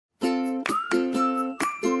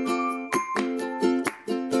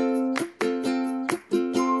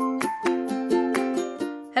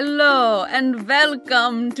Hello and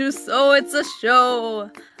welcome to So It's a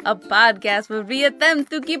Show, a podcast where we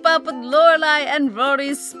attempt to keep up with Lorelai and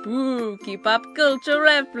Rory's spooky pop culture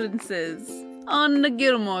references on the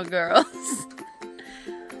Gilmore Girls.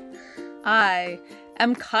 I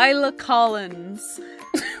am Kyla Collins.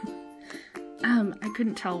 I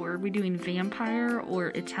couldn't tell. Were we doing vampire or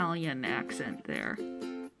Italian accent there?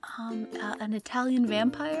 An Italian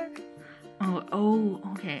vampire?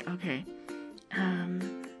 Okay.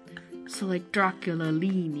 So like Dracula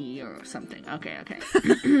Lini or something. Okay.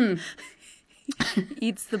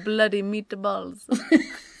 Eats the bloody meatballs.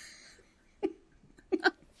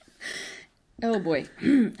 Oh boy.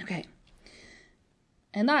 Okay.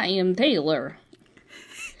 And I am Taylor.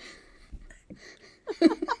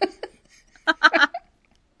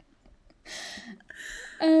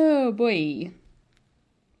 Oh boy.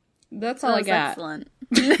 That's all I got. Excellent.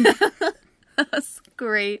 That's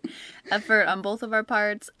great effort on both of our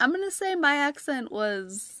parts. I'm gonna say my accent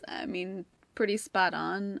was, pretty spot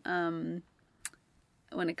on.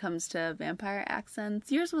 When it comes to vampire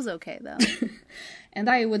accents, yours was okay though. And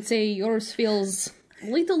I would say yours feels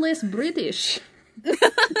a little less British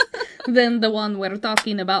than the one we're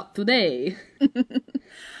talking about today.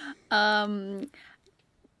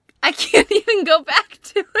 I can't even go back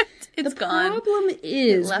to it. It's gone. The problem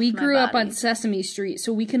is, we grew up body. on Sesame Street,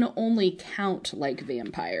 so we can only count like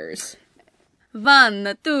vampires.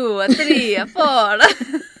 1, 2, 3, 4.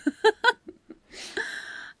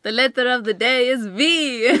 The letter of the day is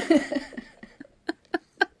V.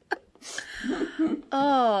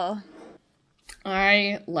 Oh.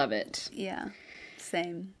 I love it. Yeah,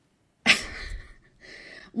 same.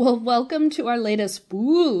 Well, welcome to our latest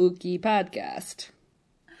spooky podcast.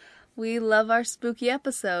 We love our spooky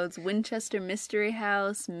episodes. Winchester Mystery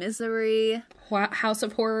House, Misery. House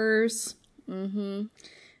of Horrors. Mm-hmm.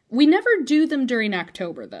 We never do them during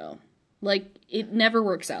October, though. Like, it never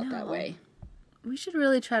works out that way. We should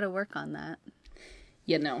really try to work on that.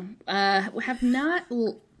 We have not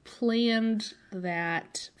planned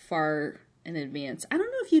that far in advance. I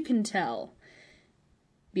don't know if you can tell,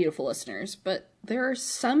 beautiful listeners, but there are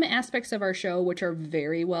some aspects of our show which are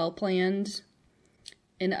very well planned,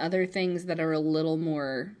 and other things that are a little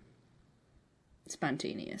more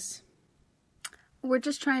spontaneous. We're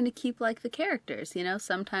just trying to keep like the characters, you know?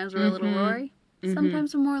 Sometimes we're a little Rory,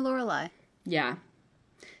 sometimes we're more Lorelai. Yeah.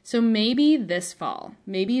 So maybe this fall,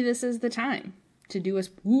 maybe this is the time to do a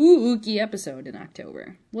spooky episode in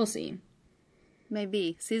October. We'll see.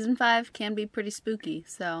 Maybe. Season 5 can be pretty spooky,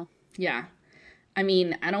 so. Yeah. I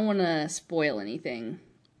mean, I don't want to spoil anything,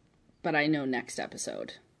 but I know next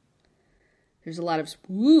episode. There's a lot of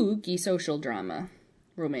spooky social drama,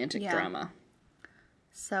 romantic drama.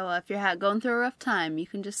 So if you're going through a rough time, you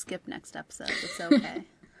can just skip next episode. It's okay.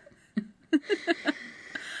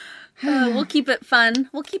 We'll keep it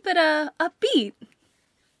fun. We'll keep it upbeat.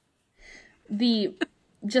 The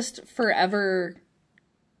just forever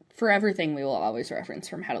thing we will always reference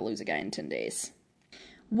from How to Lose a Guy in 10 Days.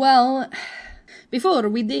 Well, before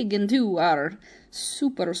we dig into our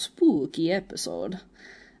super spooky episode,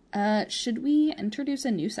 should we introduce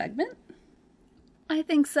a new segment? I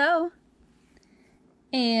think so.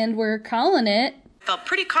 And we're calling it... Felt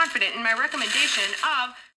pretty confident in my recommendation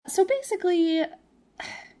of... So basically,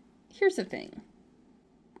 here's the thing.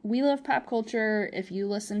 We love pop culture. If you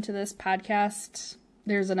listen to this podcast,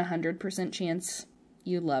 there's an 100% chance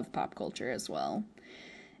you love pop culture as well.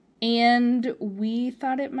 And we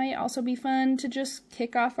thought it might also be fun to just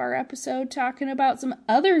kick off our episode talking about some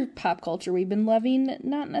other pop culture we've been loving,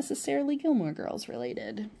 not necessarily Gilmore Girls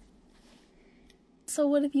related. So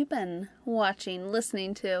what have you been watching,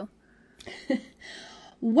 listening to?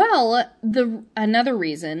 Well, another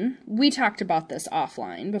reason, we talked about this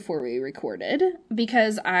offline before we recorded,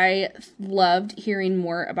 because I loved hearing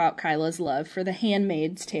more about Kyla's love for The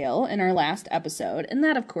Handmaid's Tale in our last episode, and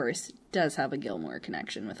that, of course, does have a Gilmore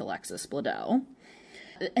connection with Alexis Bledel.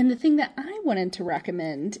 And the thing that I wanted to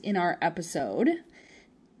recommend in our episode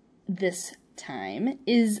this time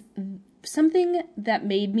is something that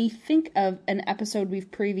made me think of an episode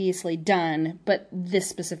we've previously done, but this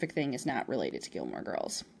specific thing is not related to Gilmore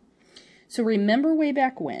Girls. So remember way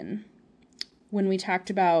back when we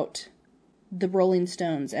talked about the Rolling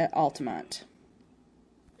Stones at Altamont.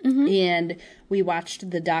 Mm-hmm. And we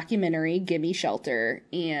watched the documentary Gimme Shelter,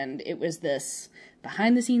 and it was this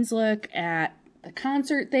behind-the-scenes look at the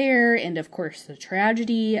concert there, and of course the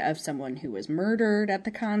tragedy of someone who was murdered at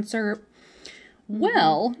the concert.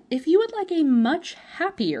 Well, if you would like a much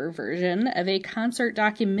happier version of a concert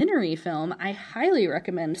documentary film, I highly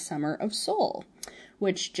recommend Summer of Soul,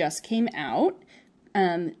 which just came out.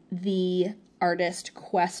 The artist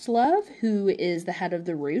Questlove, who is the head of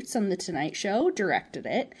The Roots on The Tonight Show, directed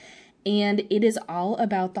it. And it is all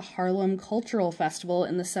about the Harlem Cultural Festival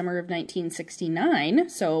in the summer of 1969,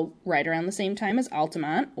 so right around the same time as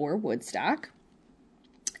Altamont or Woodstock.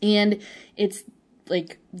 And it's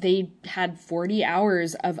like they had 40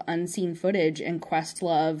 hours of unseen footage, and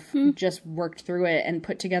Questlove just worked through it and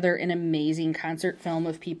put together an amazing concert film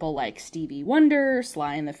of people like Stevie Wonder,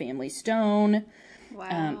 Sly and the Family Stone.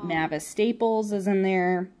 Wow. Mavis Staples is in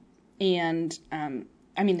there. And,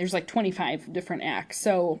 I mean, there's like 25 different acts,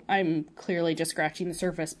 so I'm clearly just scratching the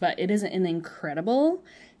surface, but it is an incredible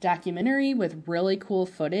documentary with really cool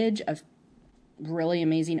footage of really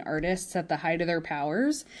amazing artists at the height of their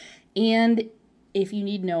powers. And if you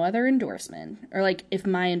need no other endorsement, or like if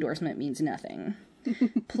my endorsement means nothing,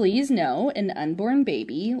 please know an unborn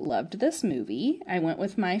baby loved this movie. I went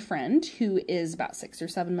with my friend who is about 6 or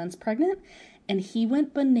 7 months pregnant, and he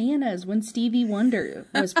went bananas when Stevie Wonder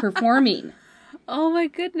was performing. Oh my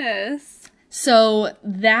goodness. So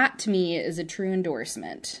that to me is a true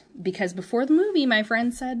endorsement, because before the movie, my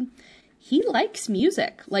friend said he likes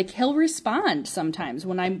music. Like, he'll respond sometimes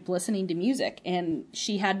when I'm listening to music, and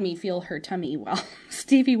she had me feel her tummy while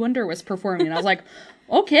Stevie Wonder was performing. And I was like,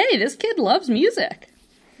 okay, this kid loves music.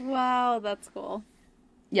 Wow, that's cool.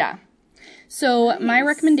 Yeah. So Nice. My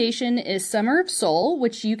recommendation is Summer of Soul,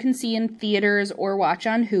 which you can see in theaters or watch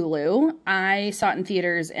on Hulu. I saw it in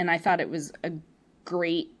theaters, and I thought it was a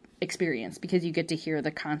great experience because you get to hear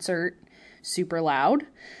the concert super loud.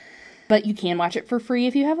 But you can watch it for free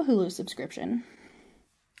if you have a Hulu subscription.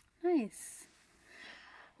 Nice.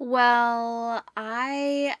 Well,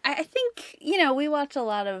 I think, we watch a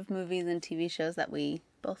lot of movies and TV shows that we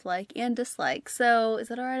both like and dislike. So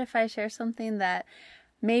is it all right if I share something that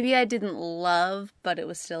maybe I didn't love, but it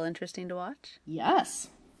was still interesting to watch? Yes.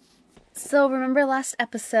 So remember last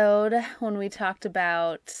episode when we talked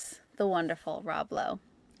about the wonderful Rob Lowe?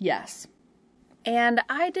 Yes. And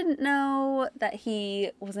I didn't know that he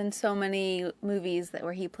was in so many movies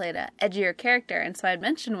where he played a edgier character. And so I'd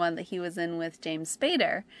mentioned one that he was in with James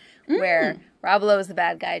Spader, where Rob Lowe was the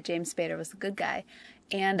bad guy, James Spader was the good guy.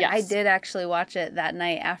 And Yes. I did actually watch it that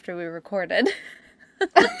night after we recorded.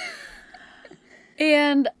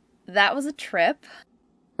 And that was a trip.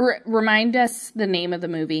 Remind us the name of the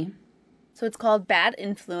movie. So it's called Bad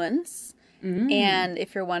Influence. And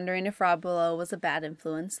if you're wondering if Rob Lowe was a bad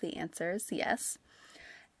influence, the answer is yes.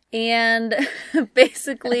 And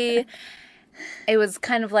basically, it was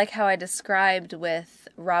kind of like how I described with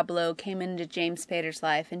Rob Lowe came into James Spader's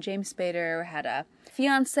life. And James Spader had a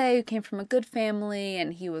fiance who came from a good family,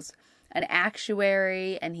 and he was an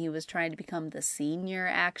actuary, and he was trying to become the senior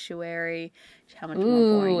actuary. How much more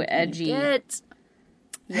boring can edgy. you get?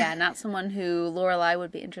 Yeah, not someone who Lorelai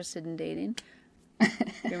would be interested in dating.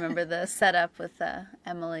 You remember the setup with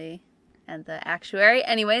Emily and the actuary?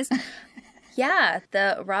 Anyways, yeah,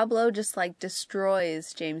 the Rob Lowe just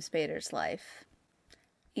destroys James Spader's life.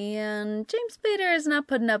 And James Spader is not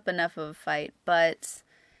putting up enough of a fight, but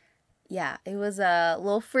yeah, it was a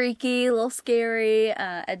little freaky, a little scary,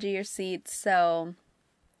 edge of your seat. So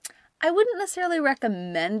I wouldn't necessarily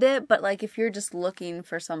recommend it, but if you're just looking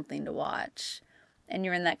for something to watch and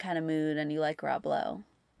you're in that kind of mood and you like Rob Lowe,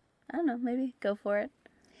 I don't know, maybe go for it.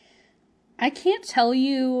 I can't tell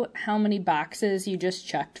you how many boxes you just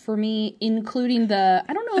checked for me, including I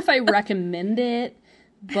don't know if I recommend it,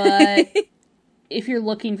 but if you're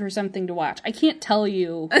looking for something to watch, I can't tell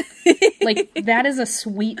you, that is a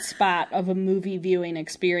sweet spot of a movie viewing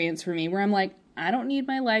experience for me, where I'm like, I don't need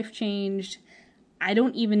my life changed. I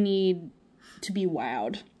don't even need to be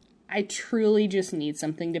wowed. I truly just need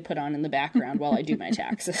something to put on in the background while I do my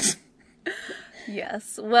taxes.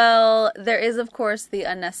 Yes. Well, there is, of course, the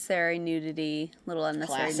unnecessary nudity, little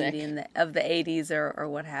unnecessary Classic. nudity of the 80s or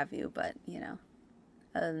what have you. But,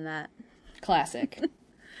 other than that. Classic.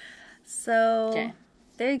 So, Okay.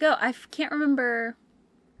 There you go. I can't remember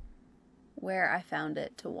where I found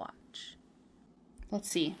it to watch. Let's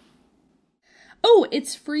see. Oh,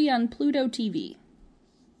 it's free on Pluto TV.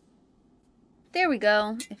 There we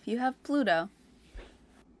go. If you have Pluto.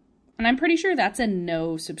 And I'm pretty sure that's a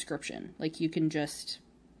no subscription. You can just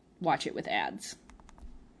watch it with ads.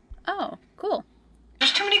 Oh, cool.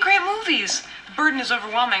 There's too many great movies. The burden is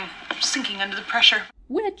overwhelming. I'm sinking under the pressure.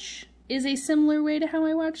 Which is a similar way to how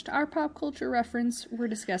I watched our pop culture reference we're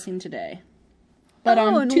discussing today. But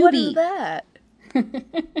on and Tubi. what is that?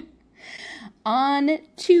 On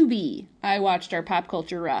Tubi, I watched our pop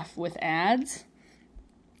culture ref with ads.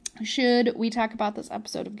 Should we talk about this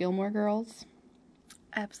episode of Gilmore Girls?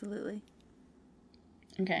 Absolutely.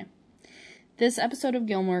 Okay. This episode of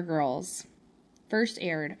Gilmore Girls first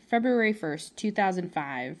aired February 1st,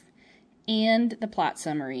 2005, and the plot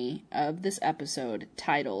summary of this episode,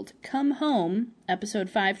 titled Come Home, episode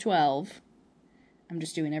 512, I'm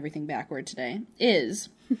just doing everything backward today, is,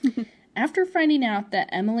 after finding out that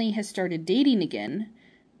Emily has started dating again,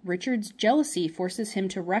 Richard's jealousy forces him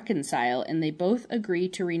to reconcile, and they both agree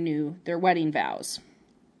to renew their wedding vows.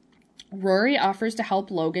 Rory offers to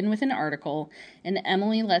help Logan with an article, and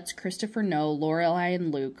Emily lets Christopher know Lorelai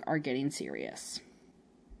and Luke are getting serious.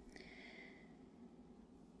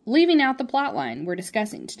 Leaving out the plotline we're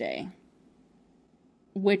discussing today,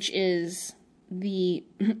 which is the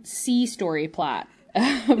C-story plot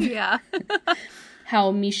of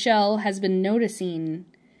how Michelle has been noticing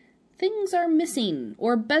things are missing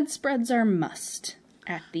or bedspreads are must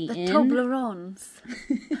at the inn. The Toblerones.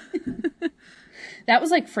 That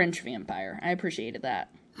was like French vampire. I appreciated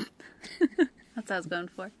that. That's what I was going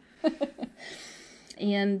for.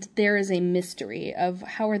 And there is a mystery of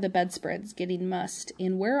how are the bedspreads getting mussed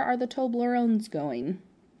and where are the Toblerones going?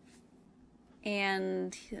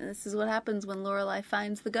 And this is what happens when Lorelai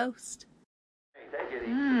finds the ghost.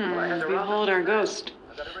 Behold our ghost.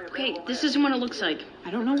 Okay, this isn't what it looks like.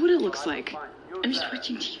 I don't know what it looks like. I'm just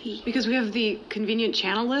watching TV. Because we have the convenient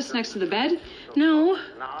channel list next to the bed? No,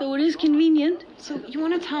 though it is convenient. So you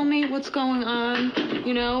want to tell me what's going on,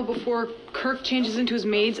 before Kirk changes into his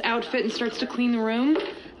maid's outfit and starts to clean the room?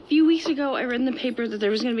 A few weeks ago, I read in the paper that there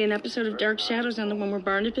was going to be an episode of Dark Shadows on the one where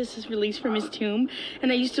Barnabas is released from his tomb.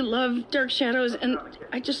 And I used to love Dark Shadows, and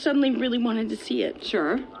I just suddenly really wanted to see it.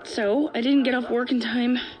 Sure. So I didn't get off work in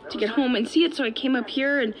time to get home and see it, so I came up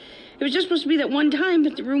here, and it was just supposed to be that one time,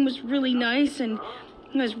 but the room was really nice, and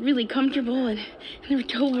it was really comfortable, and there were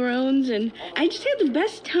Toblerones, and I just had the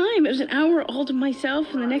best time. It was an hour all to myself,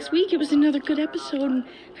 and the next week it was another good episode, and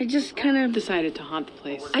I just kind of Decided to haunt the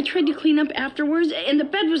place. I tried to clean up afterwards, and the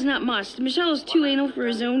bed was not mussed. Michelle is too anal for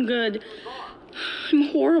his own good. I'm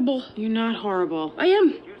horrible. You're not horrible. I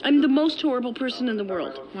am. I'm the most horrible person in the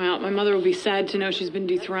world. Well, my mother will be sad to know she's been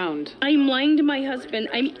dethroned. I'm lying to my husband.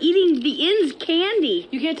 I'm eating the inn's candy.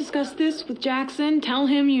 You can't discuss this with Jackson. Tell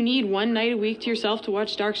him you need one night a week to yourself to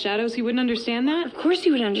watch Dark Shadows. He wouldn't understand that. Of course he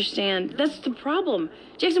would understand. That's the problem.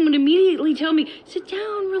 Jackson would immediately tell me, sit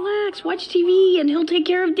down, relax, watch TV, and he'll take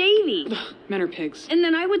care of Davy. Men are pigs. And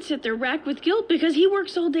then I would sit there racked with guilt because he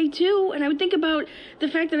works all day too, and I would think about the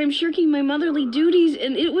fact that I'm shirking my motherly duties,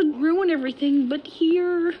 and it would ruin everything. But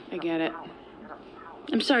here, I get it.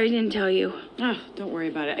 I'm sorry I didn't tell you. Oh, don't worry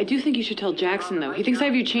about it. I do think you should tell Jackson, though. He thinks I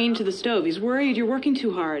have you chained to the stove. He's worried you're working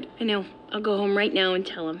too hard. I know. I'll go home right now and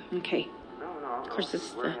tell him. Okay. Of course, this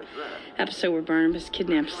is the episode where Barnabas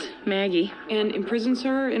kidnaps Maggie. And imprisons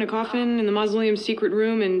her in a coffin in the mausoleum's secret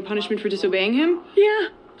room in punishment for disobeying him? Yeah.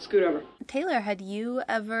 Scoot over. Taylor, had you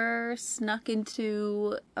ever snuck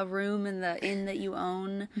into a room in the inn that you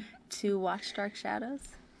own to watch Dark Shadows?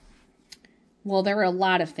 Well, there are a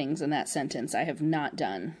lot of things in that sentence I have not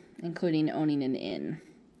done, including owning an inn.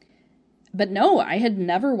 But no, I had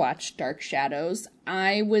never watched Dark Shadows.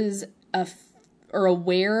 I was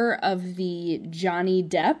aware of the Johnny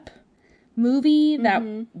Depp movie that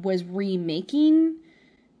was remaking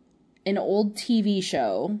an old TV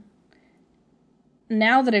show.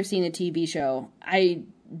 Now that I've seen the TV show,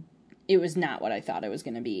 it was not what I thought it was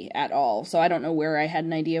going to be at all. So I don't know where I had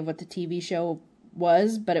an idea of what the TV show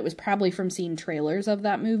was, but it was probably from seeing trailers of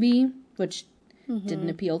that movie, which didn't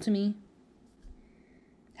appeal to me.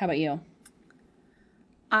 How about you?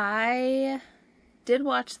 I did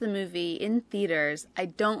watch the movie in theaters. I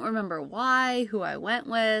don't remember why, who I went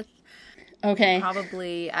with. Okay.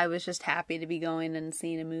 Probably I was just happy to be going and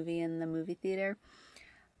seeing a movie in the movie theater.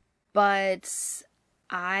 But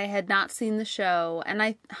I had not seen the show, and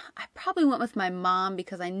I probably went with my mom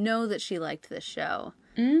because I know that she liked this show.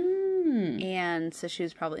 And so she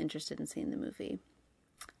was probably interested in seeing the movie.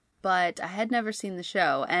 But I had never seen the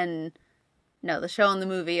show, and no, the show and the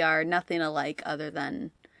movie are nothing alike other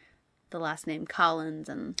than the last name Collins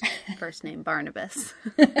and first name Barnabas.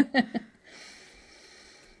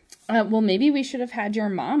 Well, maybe we should have had your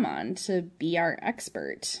mom on to be our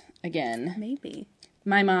expert again. Maybe.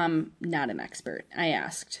 My mom, not an expert. I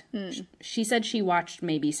asked. She said she watched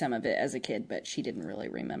maybe some of it as a kid, but she didn't really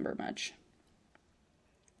remember much.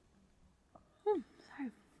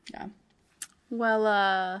 Sorry. Yeah. Well,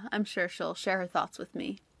 I'm sure she'll share her thoughts with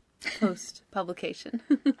me post-publication.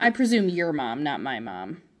 I presume your mom, not my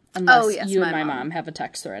mom. Unless yes, you and my my mom. mom have a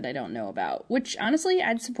text thread I don't know about. Which, honestly,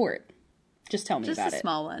 I'd support. Just tell me Just about a it.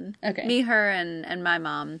 small one. Okay. Me, her, and my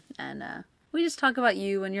mom. And we just talk about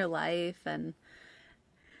you and your life and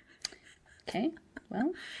Okay,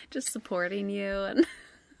 well. just supporting you. And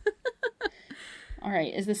All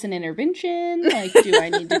right, is this an intervention? Like, do I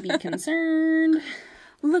need to be concerned?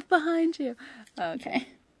 Look behind you. Okay.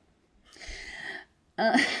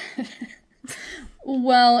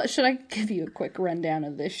 Well, should I give you a quick rundown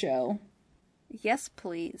of this show? Yes,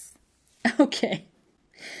 please. Okay.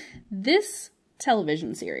 This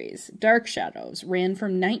television series, Dark Shadows, ran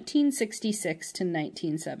from 1966 to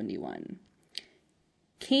 1971.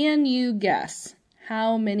 Can you guess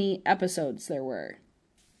how many episodes there were?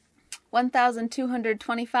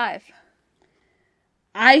 1,225.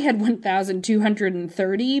 I had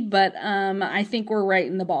 1,230, but I think we're right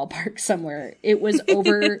in the ballpark somewhere. It was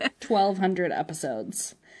over 1,200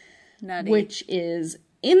 episodes. Nutty. Which is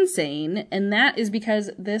insane, and that is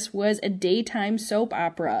because this was a daytime soap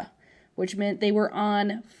opera, which meant they were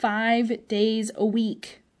on 5 days a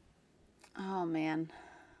week. Oh, man.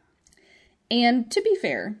 And to be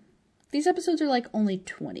fair, these episodes are like only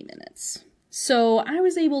 20 minutes. So I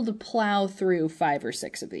was able to plow through 5 or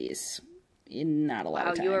 6 of these in not a lot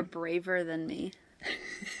of time. Wow, you are braver than me.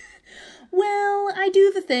 Well, I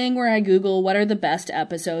do the thing where I Google what are the best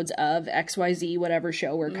episodes of XYZ, whatever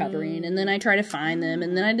show we're covering, and then I try to find them,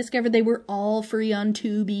 and then I discovered they were all free on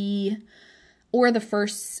Tubi, or the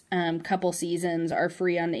first couple seasons are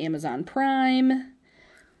free on Amazon Prime.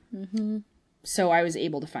 Mm-hmm. So I was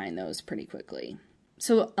able to find those pretty quickly.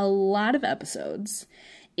 So a lot of episodes.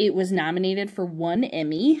 It was nominated for 1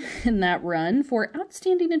 Emmy in that run for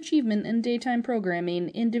Outstanding Achievement in Daytime Programming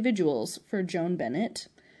Individuals for Joan Bennett.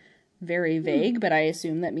 Very vague, but I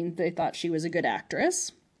assume that means they thought she was a good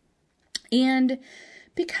actress. And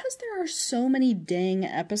because there are so many dang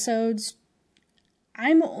episodes,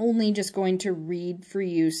 I'm only just going to read for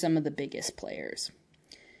you some of the biggest players.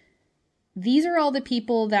 These are all the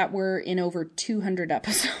people that were in over 200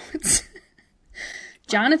 episodes.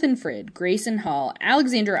 Jonathan Frid, Grayson Hall,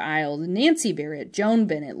 Alexandra Iled, Nancy Barrett, Joan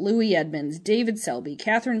Bennett, Louis Edmonds, David Selby,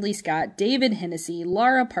 Catherine Lee Scott, David Hennessy,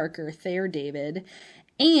 Laura Parker, Thayer David,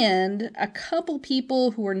 and a couple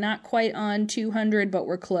people who were not quite on 200 but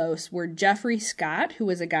were close were Jeffrey Scott, who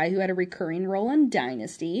was a guy who had a recurring role in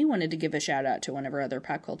Dynasty. Wanted to give a shout out to one of our other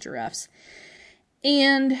pop culture refs.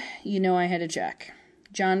 And, I had to check.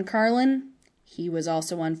 John Carlin, he was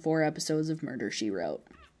also on 4 episodes of Murder, She Wrote.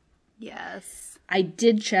 Yes. I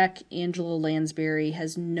did check. Angela Lansbury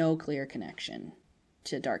has no clear connection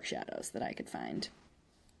to Dark Shadows that I could find.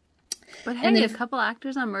 But hey, a couple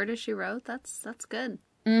actors on Murder, She Wrote, that's good.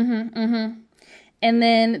 And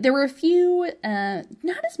then there were a few,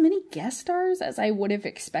 not as many guest stars as I would have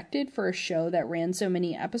expected for a show that ran so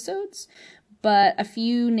many episodes, but a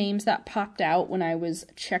few names that popped out when I was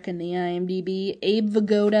checking the IMDb. Abe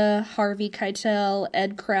Vigoda, Harvey Keitel,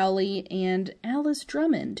 Ed Crowley, and Alice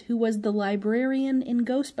Drummond, who was the librarian in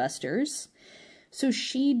Ghostbusters. So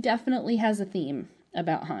she definitely has a theme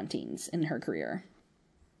about hauntings in her career.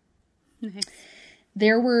 Nice.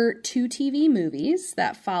 There were 2 TV movies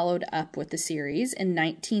that followed up with the series. In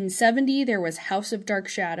 1970, there was House of Dark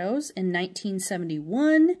Shadows. In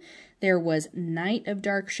 1971, there was Night of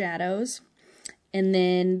Dark Shadows. And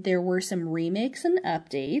then there were some remakes and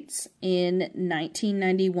updates. In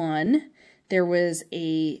 1991, there was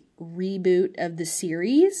a reboot of the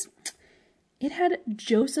series. It had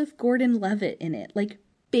Joseph Gordon-Levitt in it. Like,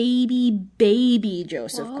 baby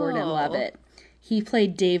Joseph Gordon-Levitt. He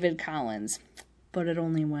played David Collins. But it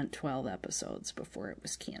only went 12 episodes before it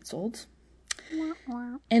was canceled.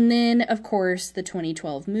 And then, of course, the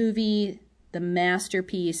 2012 movie, the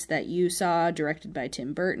masterpiece that you saw, directed by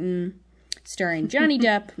Tim Burton, starring Johnny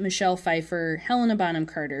Depp, Michelle Pfeiffer, Helena Bonham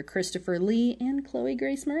Carter, Christopher Lee, and Chloe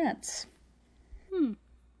Grace Moretz.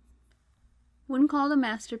 Wouldn't call it a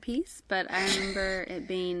masterpiece, but I remember it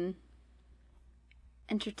being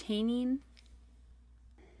entertaining.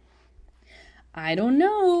 I don't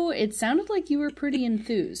know. It sounded like you were pretty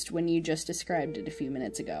enthused when you just described it a few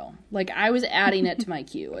minutes ago. Like I was adding it to my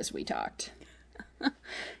queue as we talked.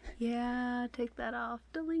 Yeah, take that off.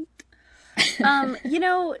 Delete.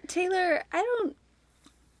 Taylor, I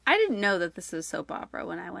didn't know that this was soap opera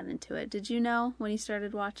when I went into it. Did you know when you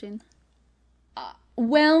started watching?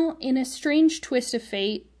 Well, in a strange twist of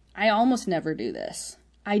fate, I almost never do this.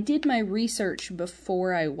 I did my research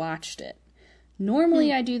before I watched it.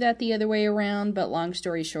 Normally I do that the other way around, but long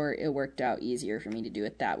story short, it worked out easier for me to do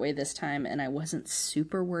it that way this time, and I wasn't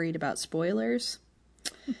super worried about spoilers.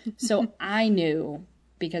 So I knew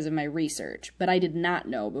because of my research, but I did not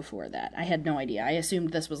know before that. I had no idea. I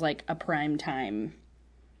assumed this was like a prime time,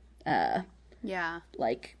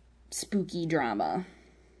 like spooky drama.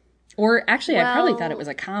 Or actually, I probably thought it was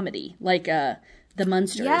a comedy, like The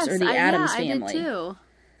Munsters or The Addams Family. I did too.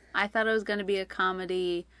 I thought it was going to be a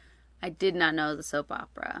comedy I did not know the soap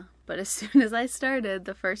opera. But as soon as I started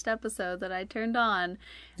the first episode that I turned on,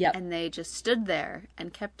 Yep. and they just stood there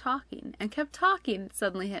and kept talking, it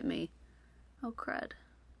suddenly hit me. Oh, crud.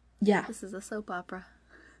 Yeah. This is a soap opera.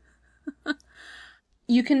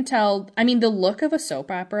 You can tell, I mean, the look of a soap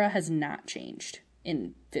opera has not changed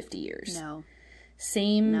in 50 years. No.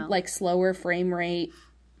 Same, No. like, slower frame rate.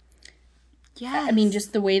 Yes. I mean,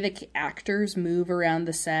 just the way the actors move around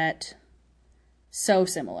the set. So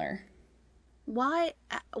similar. Why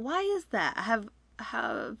is that?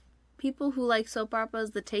 Have people who like soap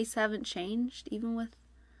operas, the tastes haven't changed even with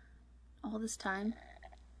all this time?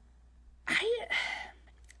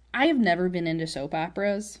 I have never been into soap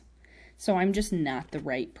operas, so I'm just not the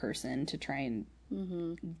right person to try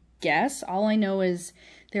and guess. All I know is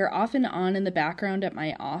they're often on in the background at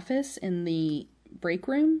my office in the break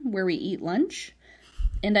room where we eat lunch.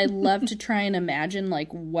 And I love to try and imagine, like,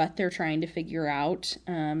 what they're trying to figure out.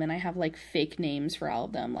 And I have, like, fake names for all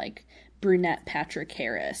of them, like Brunette Patrick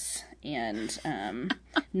Harris and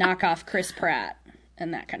knockoff Chris Pratt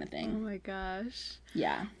and that kind of Oh thing. my gosh.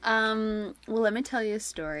 Yeah. Well, let me tell you a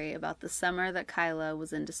story about the summer that Kyla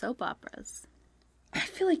was into soap operas. I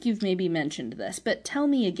feel like you've maybe mentioned this, but tell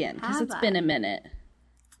me again, because Have it's I? been a minute.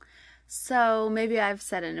 So maybe I've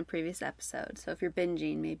said it in a previous episode. So if you're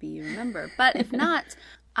binging, maybe you remember. But if not,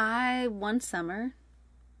 I one summer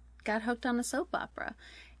got hooked on a soap opera.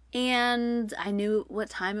 And I knew what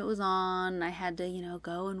time it was on. I had to,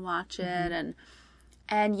 go and watch it. And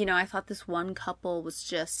I thought this one couple was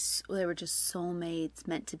they were just soulmates,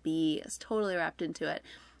 meant to be. I was totally wrapped into it.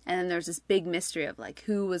 And then there's this big mystery of, like,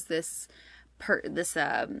 who was this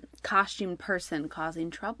costumed person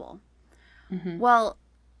causing trouble? Well,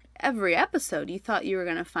 every episode you thought you were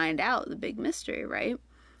going to find out the big mystery, right?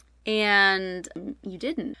 And you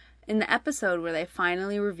didn't. In the episode where they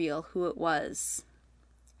finally reveal who it was,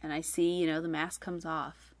 and I see, the mask comes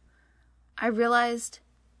off, I realized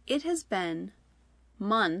it has been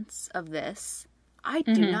months of this. I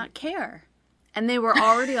do not care. And they were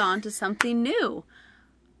already on to something new.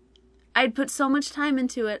 I'd put so much time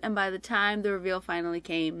into it, and by the time the reveal finally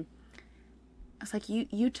came, I was like,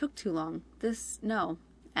 you took too long. No.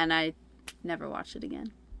 And I never watched it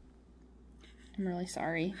again. I'm really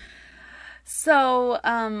sorry. So,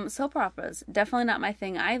 soap operas, definitely not my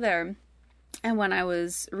thing either. And when I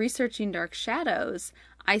was researching Dark Shadows,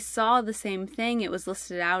 I saw the same thing. It was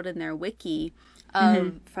listed out in their wiki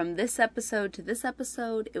of from this episode to this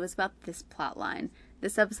episode, it was about this plot line.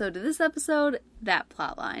 This episode to this episode, that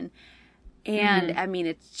plot line. And, I mean,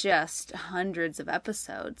 it's just hundreds of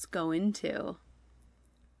episodes go into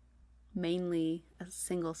mainly a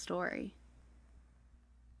single story.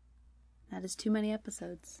 That is too many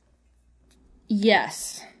episodes.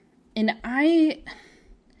 Yes. And I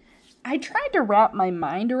tried to wrap my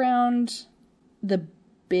mind around the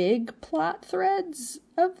big plot threads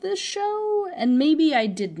of this show, and maybe I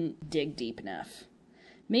didn't dig deep enough.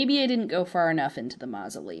 Maybe I didn't go far enough into the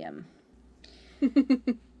mausoleum.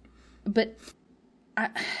 But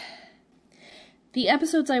the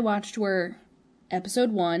episodes I watched were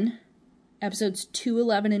episode 1, episodes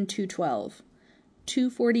 211 and 212,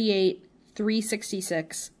 248,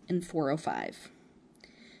 366, and 405.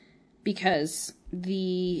 Because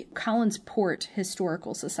the Collinsport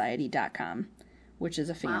Historical Society.com, which is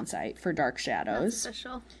a fan site for Dark Shadows, That's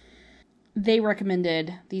official. they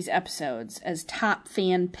recommended these episodes as top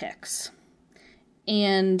fan picks.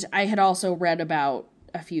 And I had also read about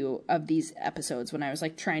a few of these episodes when I was,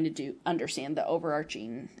 like, trying to understand the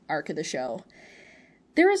overarching arc of the show.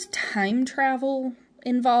 There is time travel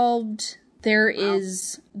involved. There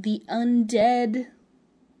is the undead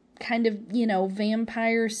kind of,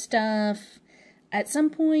 vampire stuff. At some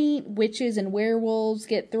point, witches and werewolves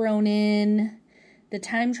get thrown in. The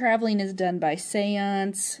time traveling is done by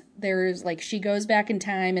seance. There's, like, she goes back in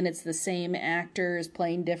time and it's the same actors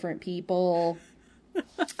playing different people.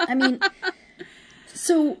 I mean,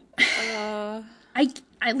 so I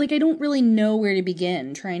don't really know where to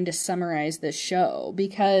begin trying to summarize this show,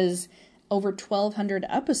 because over 1,200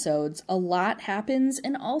 episodes, a lot happens,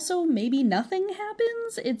 and also maybe nothing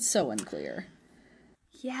happens. It's so unclear.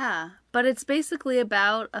 Yeah, but it's basically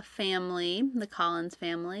about a family, the Collins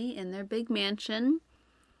family, in their big mansion.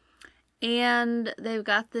 And they've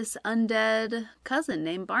got this undead cousin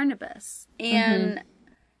named Barnabas. And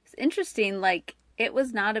it's interesting, like, it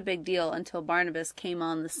was not a big deal until Barnabas came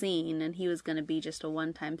on the scene and he was going to be just a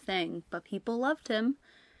one-time thing. But people loved him.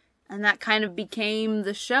 And that kind of became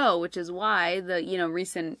the show, which is why the,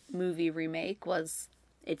 recent movie remake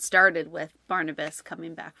it started with Barnabas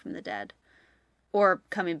coming back from the dead. Or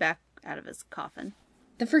coming back out of his coffin.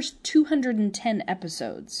 The first 210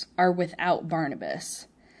 episodes are without Barnabas.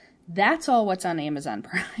 That's all what's on Amazon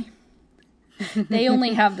Prime. They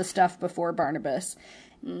only have the stuff before Barnabas.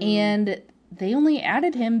 And they only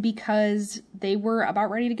added him because they were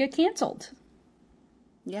about ready to get canceled.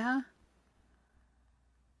 Yeah.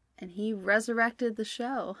 And he resurrected the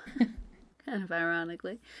show. Kind of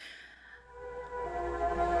ironically.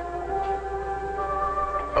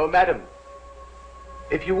 Oh, madam,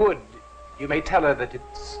 if you would, you may tell her that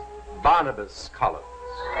it's Barnabas Collins.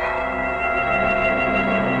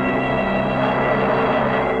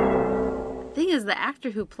 The thing is, the actor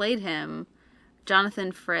who played him,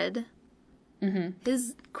 Jonathan Frid,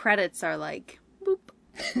 his credits are like, boop,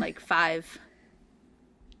 like 4,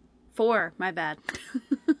 my bad.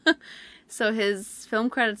 So his film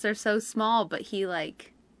credits are so small, but he,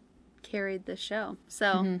 like, carried the show.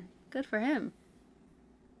 So, good for him.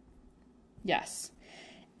 Yes.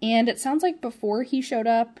 And it sounds like before he showed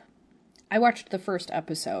up, I watched the first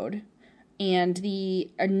episode, and the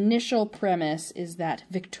initial premise is that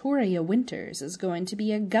Victoria Winters is going to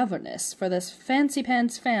be a governess for this fancy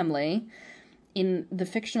pants family in the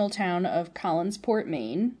fictional town of Collinsport,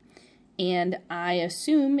 Maine. And I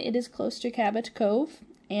assume it is close to Cabot Cove,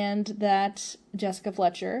 and that Jessica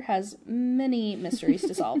Fletcher has many mysteries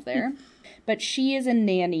to solve there. But she is a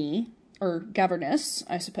nanny, or governess,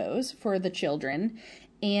 I suppose, for the children.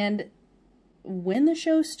 And when the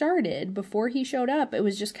show started, before he showed up, it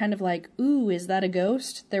was just kind of like, ooh, is that a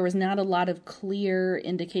ghost? There was not a lot of clear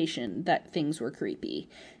indication that things were creepy.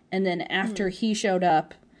 And then after he showed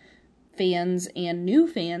up, fans and new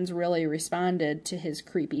fans really responded to his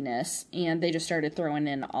creepiness, and they just started throwing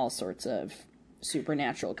in all sorts of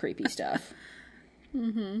supernatural creepy stuff.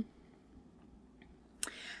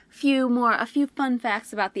 A few fun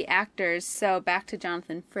facts about the actors. So back to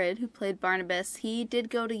Jonathan Frid, who played Barnabas. He did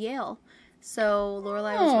go to Yale. So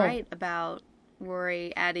Lorelai was right about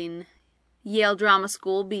Rory adding Yale Drama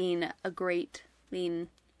School being a great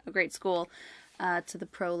school to the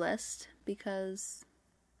pro list because,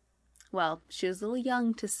 well, she was a little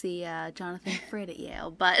young to see Jonathan Frid at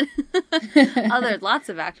Yale, but lots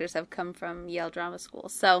of actors have come from Yale Drama School.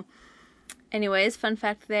 So, anyways, fun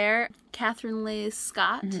fact there: Catherine Leigh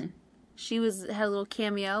Scott. She had a little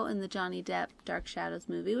cameo in the Johnny Depp Dark Shadows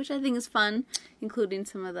movie, which I think is fun, including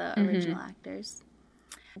some of the original actors.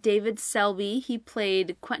 David Selby, he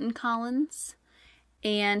played Quentin Collins,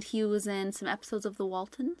 and he was in some episodes of The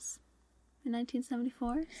Waltons in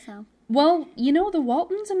 1974. So, well, you know, The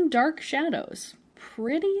Waltons and Dark Shadows,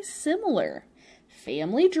 pretty similar.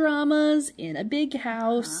 Family dramas in a big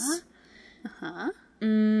house.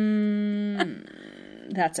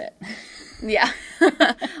 That's it. Yeah.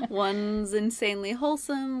 One's insanely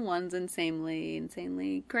wholesome, one's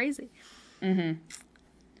insanely crazy. And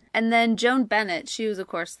then Joan Bennett, she was, of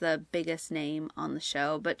course, the biggest name on the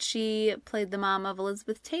show, but she played the mom of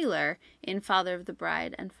Elizabeth Taylor in Father of the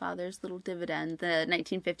Bride and Father's Little Dividend, the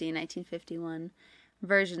 1950 and 1951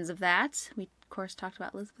 versions of that. We, of course, talked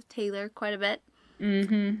about Elizabeth Taylor quite a bit.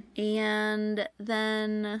 And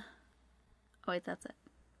then... Oh, wait, that's it.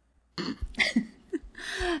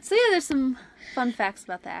 So, yeah, there's some fun facts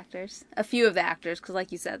about the actors. A few of the actors, because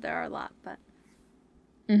like you said, there are a lot, but...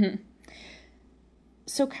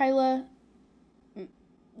 So, Kyla,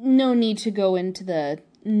 no need to go into the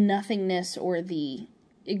nothingness or the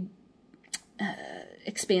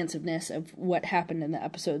expansiveness of what happened in the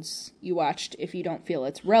episodes you watched if you don't feel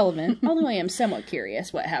it's relevant, although I am somewhat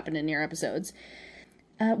curious what happened in your episodes.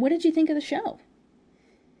 What did you think of the show?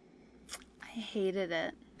 I hated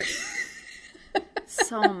it.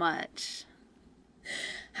 So much.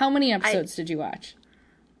 How many episodes did you watch?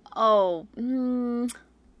 Oh,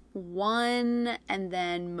 one, and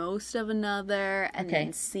then most of another, and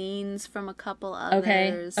then scenes from a couple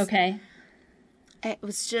others. Okay. It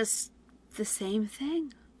was just the same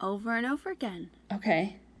thing over and over again.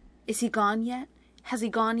 Okay. Is he gone yet? Has he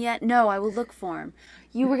gone yet? No, I will look for him.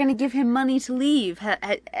 You were going to give him money to leave.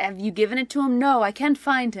 Have you given it to him? No, I can't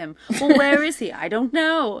find him. Well, where is he? I don't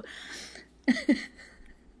know.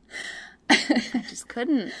 I just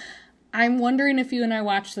couldn't. I'm wondering if you and I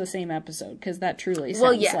watched the same episode, because that truly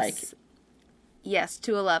sounds like... Yes,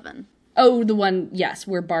 211. Oh, the one, yes,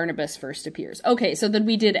 where Barnabas first appears. Okay, so then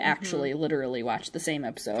we did actually literally watch the same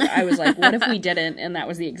episode. I was like, what if we didn't, and that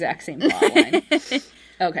was the exact same plot line?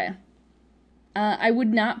 Okay. I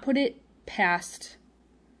would not put it past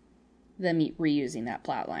them reusing that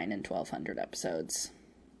plot line in 1,200 episodes.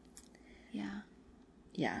 Yeah.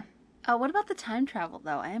 Yeah. What about the time travel,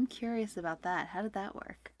 though? I am curious about that. How did that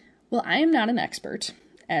work? Well, I am not an expert,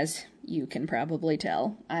 as you can probably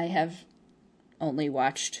tell. I have only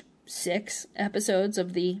watched 6 episodes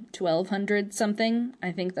of the 1200 something.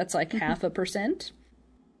 I think that's like 0.5%.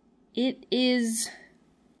 It is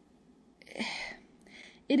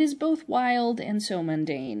both wild and so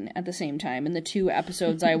mundane at the same time in the 2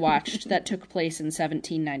 episodes I watched that took place in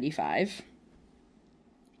 1795.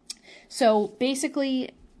 So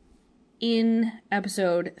basically, in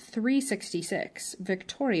episode 366,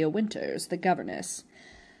 Victoria Winters, the governess,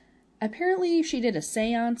 apparently she did a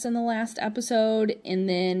seance in the last episode, and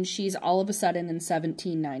then she's all of a sudden in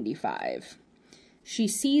 1795. She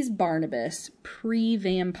sees Barnabas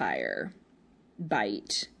pre-vampire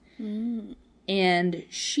bite. And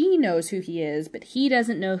she knows who he is, but he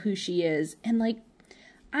doesn't know who she is. And, like,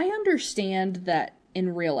 I understand that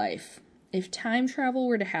in real life, if time travel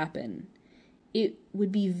were to happen, it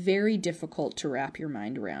would be very difficult to wrap your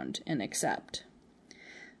mind around and accept.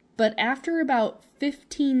 But after about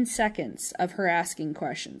 15 seconds of her asking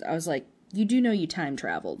questions, I was like, you do know you time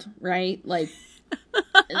traveled, right? Like,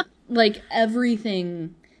 like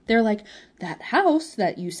everything. They're like, that house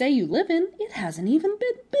that you say you live in, it hasn't even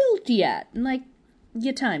been built yet. And like,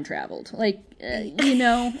 you time traveled. Like, you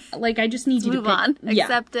know, like I just need you to move on.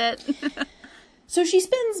 Accept it. So she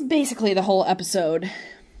spends basically the whole episode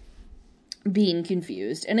being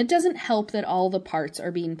confused. And it doesn't help that all the parts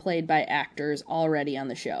are being played by actors already on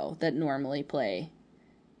the show that normally play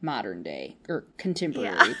modern day or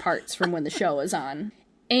contemporary parts from when the show is on.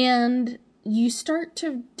 And you start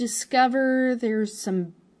to discover there's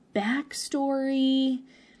some backstory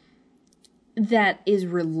that is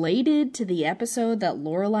related to the episode that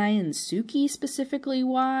Lorelai and Suki specifically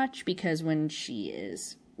watch, because when she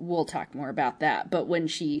is, we'll talk more about that, but when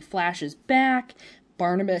she flashes back,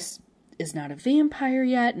 Barnabas is not a vampire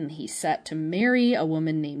yet, and he's set to marry a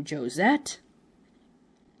woman named Josette,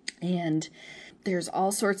 and there's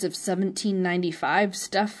all sorts of 1795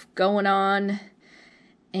 stuff going on.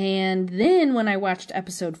 And then when I watched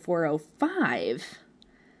episode 405,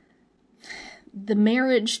 the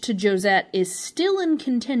marriage to Josette is still in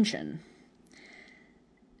contention.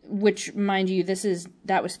 Which, mind you,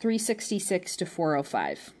 that was 366 to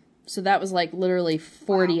 405. So that was like literally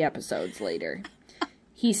 40 episodes later.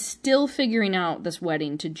 He's still figuring out this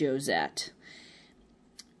wedding to Josette.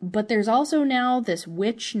 But there's also now this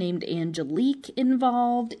witch named Angelique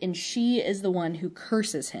involved, and she is the one who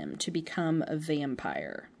curses him to become a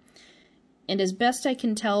vampire. And as best I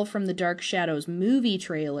can tell from the Dark Shadows movie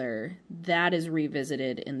trailer, that is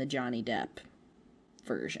revisited in the Johnny Depp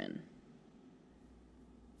version.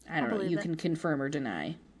 I don't know, you can confirm or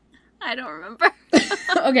deny. I don't remember.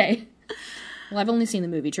 Okay. Well, I've only seen the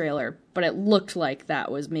movie trailer, but it looked like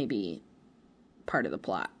that was maybe part of the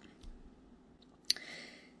plot.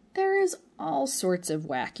 There is all sorts of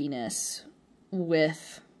wackiness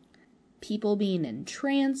with people being in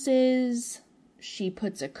trances. She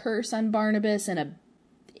puts a curse on Barnabas, and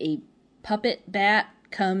a puppet bat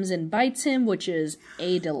comes and bites him, which is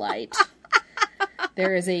a delight.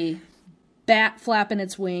 There is a bat flapping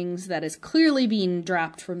its wings that is clearly being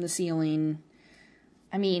dropped from the ceiling.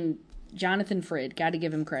 I mean, Jonathan Frid, gotta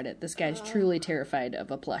give him credit. This guy's truly terrified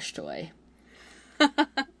of a plush toy.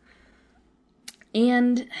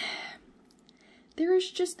 And there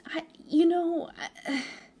is just,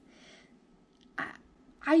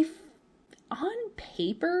 on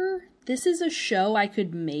paper, this is a show I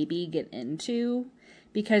could maybe get into,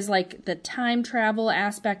 because, like, the time travel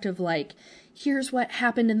aspect of, like, here's what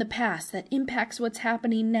happened in the past that impacts what's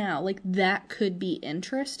happening now, like, that could be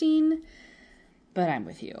interesting, but I'm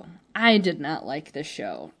with you. I did not like this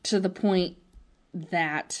show, to the point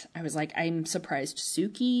that I was like, I'm surprised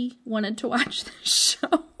Suki wanted to watch this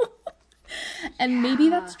show. And maybe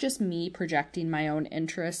that's just me projecting my own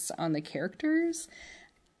interests on the characters.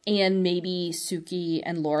 And maybe Suki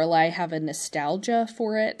and Lorelai have a nostalgia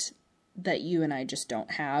for it that you and I just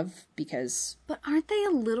don't have, because... But aren't they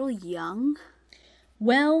a little young?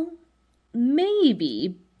 Well,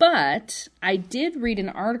 maybe, but I did read an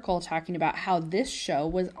article talking about how this show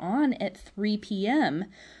was on at 3 p.m.,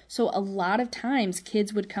 so a lot of times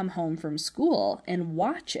kids would come home from school and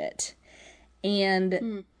watch it.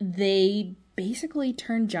 And they basically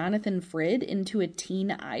turned Jonathan Frid into a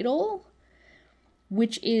teen idol,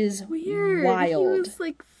 which is weird. Wild. He was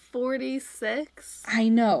like 46. I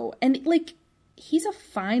know. And like, he's a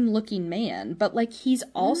fine looking man, but like, he's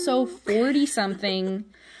also 40 something.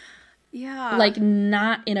 Yeah. Like,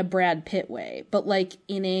 not in a Brad Pitt way, but like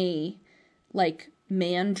in a like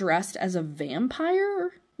man dressed as a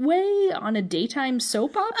vampire way on a daytime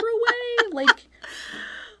soap opera way.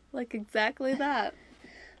 Like exactly that.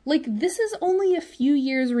 Like, this is only a few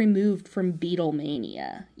years removed from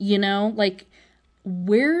Beatlemania, you know? Like,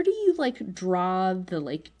 where do you, like, draw the,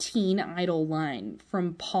 like, teen idol line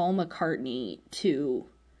from Paul McCartney to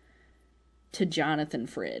Jonathan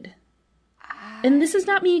Frid? And this is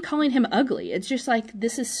not me calling him ugly. It's just, like,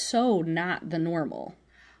 this is so not the normal.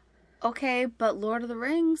 Okay, but Lord of the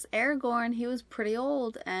Rings, Aragorn, he was pretty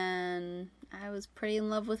old, and I was pretty in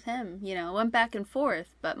love with him. You know, went back and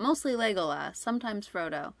forth, but mostly Legolas, sometimes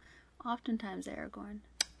Frodo, oftentimes Aragorn.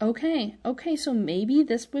 Okay, so maybe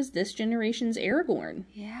this was this generation's Aragorn.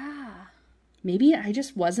 Yeah. Maybe I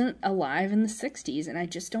just wasn't alive in the 60s and I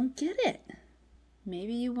just don't get it.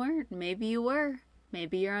 Maybe you weren't. Maybe you were.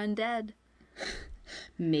 Maybe you're undead.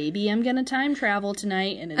 Maybe I'm gonna time travel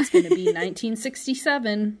tonight and it's gonna be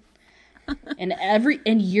 1967.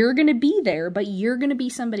 And you're gonna be there, but you're gonna be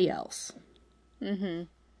somebody else. Mm-hmm.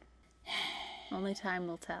 Only time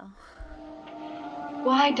will tell.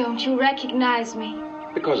 Why don't you recognize me?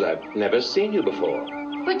 Because I've never seen you before.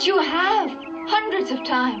 But you have, hundreds of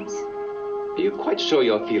times. Are you quite sure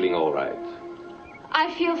you're feeling all right?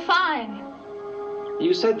 I feel fine.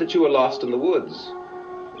 You said that you were lost in the woods.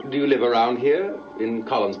 Do you live around here? In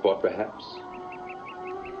Collinsport, perhaps?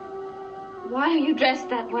 Why are you dressed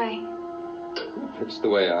that way? It's the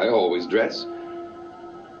way I always dress.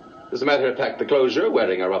 As a matter of fact, the clothes you're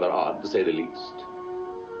wearing are rather odd, to say the least.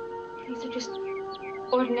 These are just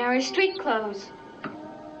ordinary street clothes.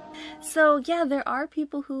 So, yeah, there are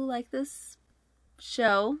people who like this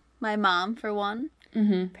show. My mom, for one.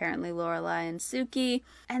 Mm-hmm. Apparently Lorelai and Suki.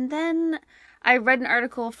 And then I read an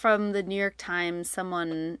article from the New York Times,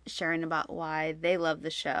 someone sharing about why they love the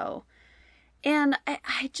show. And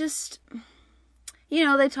I just, you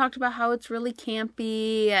know, they talked about how it's really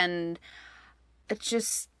campy and it's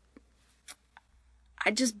just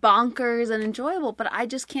bonkers and enjoyable. But I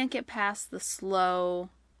just can't get past the slow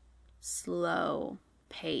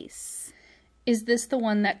pace. Is this the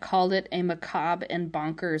one that called it a macabre and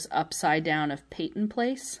bonkers upside down of Peyton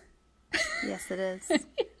Place? Yes, it is.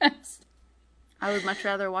 Yes. I would much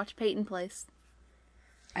rather watch Peyton Place.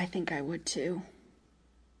 I think I would too.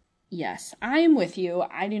 Yes, I am with you.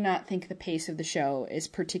 I do not think the pace of the show is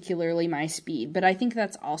particularly my speed, but I think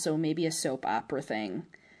that's also maybe a soap opera thing.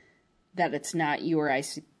 That it's not you or I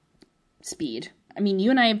speed. I mean,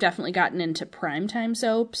 you and I have definitely gotten into primetime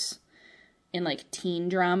soaps. In, like, teen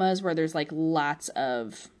dramas where there's, like, lots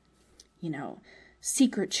of, you know,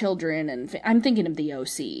 secret children. And I'm thinking of the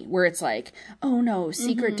OC, where it's like, oh, no,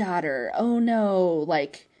 secret daughter. Oh, no,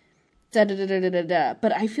 like, da-da-da-da-da-da.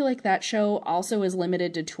 But I feel like that show also is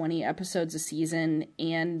limited to 20 episodes a season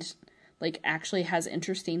and, like, actually has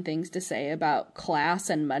interesting things to say about class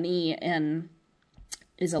and money and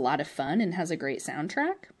is a lot of fun and has a great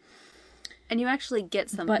soundtrack. And you actually get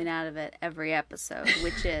something out of it every episode,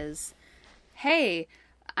 which is... hey,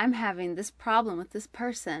 I'm having this problem with this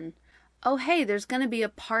person. Oh, hey, there's going to be a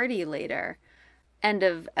party later. End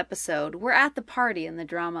of episode. We're at the party and the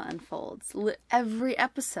drama unfolds. Every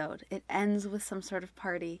episode, it ends with some sort of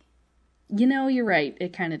party. You know, you're right.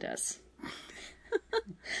 It kind of does.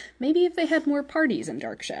 Maybe if they had more parties in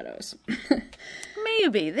Dark Shadows.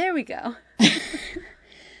 Maybe. There we go.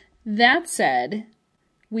 That said,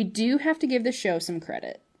 we do have to give the show some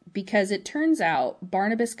credit. Because it turns out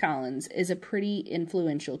Barnabas Collins is a pretty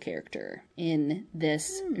influential character in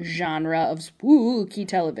this genre of spooky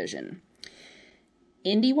television.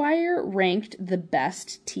 IndieWire ranked the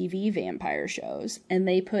best TV vampire shows, and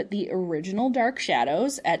they put the original Dark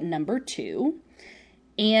Shadows at number 2.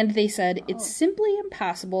 And they said, it's simply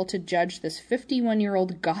impossible to judge this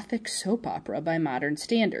 51-year-old gothic soap opera by modern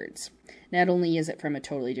standards. Not only is it from a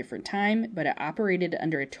totally different time, but it operated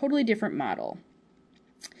under a totally different model.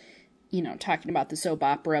 You know, talking about the soap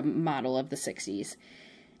opera model of the 60s.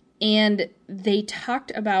 And they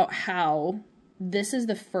talked about how this is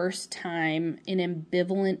the first time an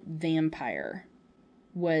ambivalent vampire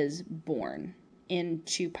was born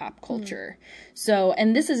into pop culture. So,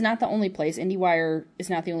 and this is not the only place. IndieWire is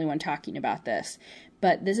not the only one talking about this.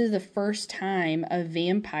 But this is the first time a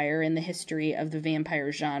vampire in the history of the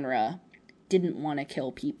vampire genre didn't want to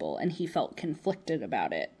kill people. And he felt conflicted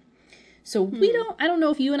about it. So I don't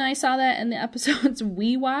know if you and I saw that in the episodes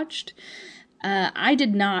we watched. I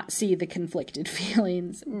did not see the conflicted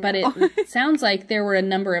feelings, but it sounds like there were a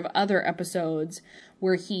number of other episodes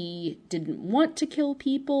where he didn't want to kill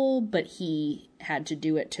people, but he had to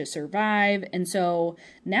do it to survive. And so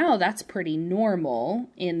now that's pretty normal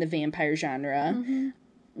in the vampire genre,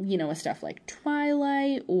 you know, with stuff like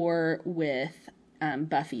Twilight or with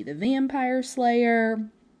Buffy the Vampire Slayer.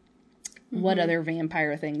 What other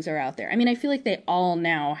vampire things are out there? I mean, I feel like they all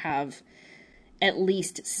now have at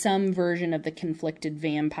least some version of the conflicted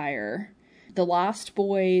vampire. the Lost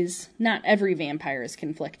Boys, not every vampire is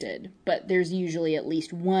conflicted, but there's usually at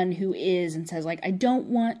least one who is and says, like, I don't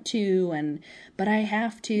want to, but I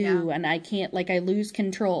have to, and I can't, like, I lose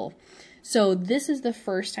control. So this is the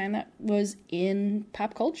first time that was in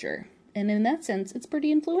pop culture. And in that sense, it's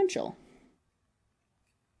pretty influential.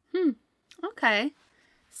 Okay.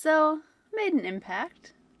 So, made an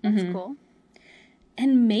impact. That's cool.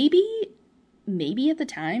 And maybe at the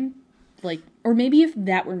time, like, or maybe if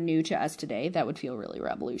that were new to us today, that would feel really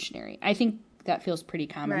revolutionary. I think that feels pretty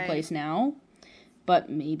commonplace now. But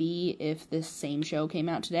maybe if this same show came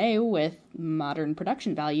out today with modern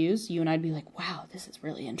production values, you and I'd be like, wow, this is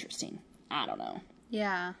really interesting. I don't know.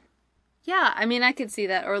 Yeah. Yeah, I mean, I could see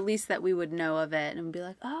that, or at least that we would know of it and be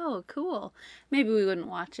like, oh, cool. Maybe we wouldn't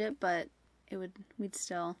watch it, but we'd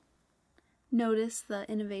still notice the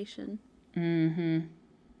innovation. I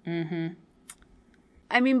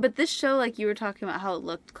mean, but this show, like you were talking about how it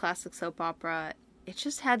looked classic soap opera, it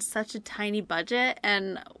just had such a tiny budget.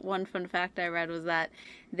 And one fun fact I read was that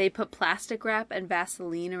they put plastic wrap and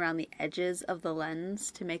Vaseline around the edges of the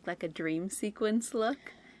lens to make like a dream sequence look.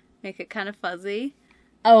 Make it kind of fuzzy.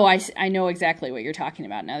 Oh, I know exactly what you're talking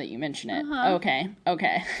about now that you mention it.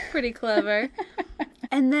 Okay. Pretty clever.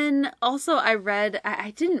 And then also I read,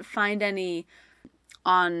 I didn't find any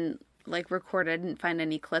on, like, recorded, I didn't find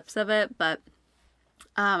any clips of it, but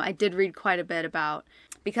I did read quite a bit about,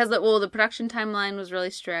 because, the production timeline was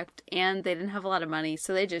really strict, and they didn't have a lot of money,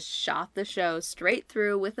 so they just shot the show straight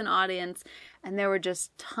through with an audience, and there were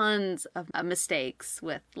just tons of mistakes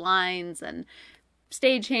with lines and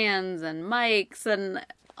stagehands and mics and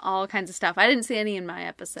all kinds of stuff. I didn't see any in my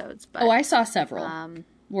episodes, but I saw several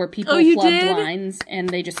where people flubbed lines and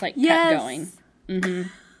they just kept going. Mm-hmm.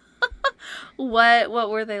 What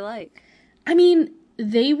were they like? I mean,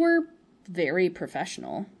 they were very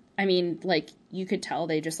professional. I mean, you could tell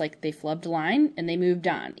they just they flubbed a line and they moved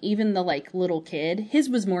on. Even the little kid, his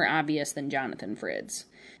was more obvious than Jonathan Frid's.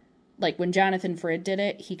 When Jonathan Frid did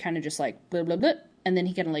it, he kind of just blah blah blah, and then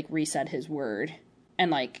he kind of reset his word.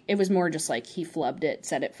 And, it was more just, he flubbed it,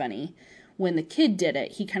 said it funny. When the kid did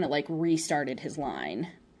it, he kind of, restarted his line.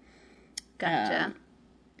 Gotcha.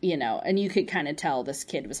 And you could kind of tell this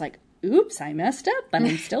kid was oops, I messed up, but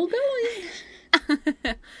I'm still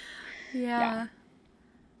going. Yeah.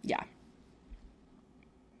 Yeah.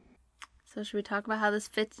 So should we talk about how this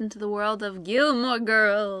fits into the world of Gilmore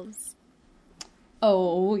Girls?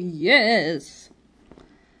 Oh, yes.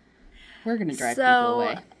 We're going to drive people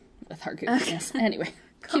away with our goofiness. Okay. Anyway,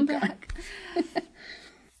 come back.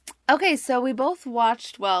 Okay, so we both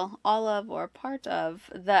watched, all of or part of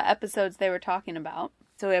the episodes they were talking about.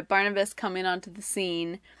 So we have Barnabas coming onto the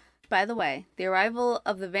scene. By the way, the arrival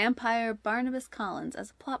of the vampire Barnabas Collins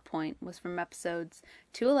as a plot point was from episodes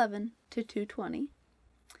 211 to 220.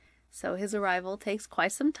 So his arrival takes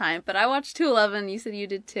quite some time, but I watched 211. You said you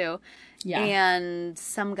did too. Yeah. And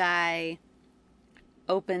some guy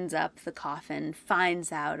opens up the coffin,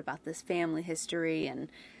 finds out about this family history, and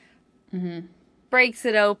breaks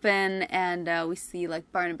it open, and we see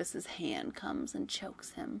Barnabas's hand comes and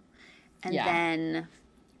chokes him, and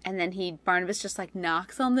then Barnabas just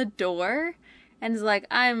knocks on the door and is like,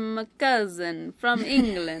 I'm a cousin from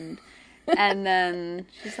England. And then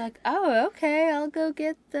she's like, oh, okay, I'll go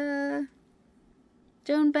get the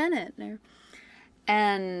Joan Bennett.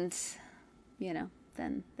 And,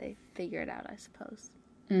 then they figure it out, I suppose.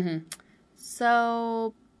 Mm-hmm.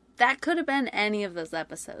 So that could have been any of those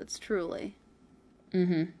episodes, truly.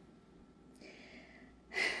 Mm-hmm.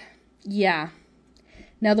 Yeah.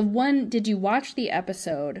 Now did you watch the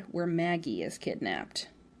episode where Maggie is kidnapped?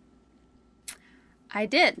 I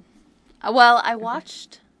did. Well, I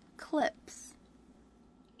watched clips.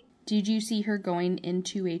 Did you see her going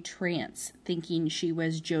into a trance thinking she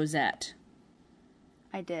was Josette?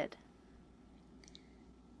 I did.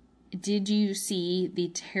 Did you see the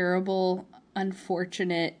terrible,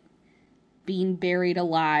 unfortunate being buried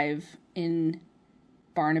alive in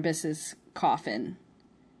Barnabas's coffin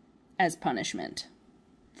as punishment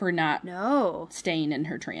for not staying in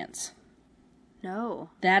her trance? No.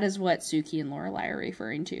 That is what Suki and Lorelai are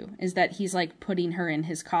referring to, is that he's putting her in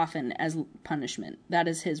his coffin as punishment. That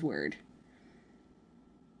is his word.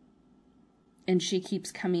 And she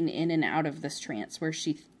keeps coming in and out of this trance where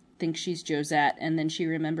she thinks she's Josette, and then she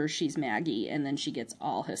remembers she's Maggie, and then she gets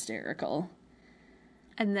all hysterical.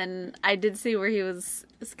 And then I did see where he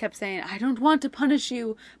kept saying, I don't want to punish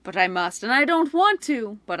you, but I must. And I don't want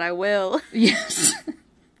to, but I will. Yes.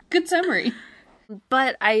 Good summary.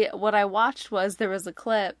 But what I watched was there was a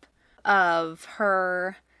clip of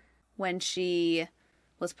her when she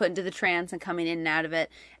was put into the trance and coming in and out of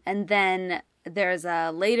it. And then there's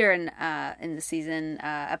a later in the season,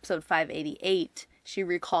 episode 588, she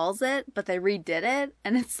recalls it, but they redid it,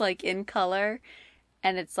 and it's like in color,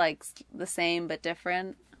 and it's like the same but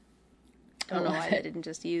different. I don't know why they didn't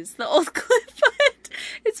just use the old clip, but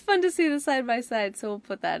it's fun to see the side by side, so we'll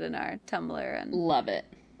put that in our Tumblr and love it.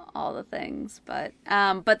 All the things. But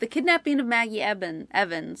the kidnapping of Maggie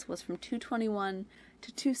Evans was from 221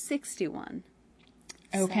 to 261.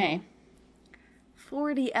 Okay. So,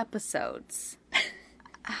 40 episodes.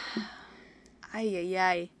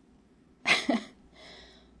 Ay.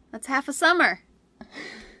 That's half a summer.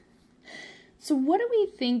 So what do we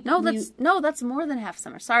think? That's more than half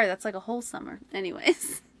summer. Sorry, that's like a whole summer.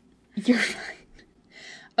 Anyways. You're fine.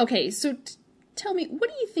 Okay, so tell me, what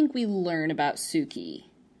do you think we learn about Suki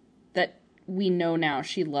that we know now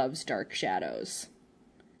she loves dark shadows?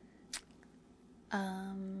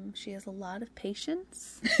 She has a lot of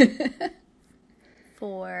patience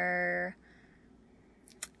for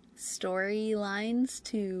storylines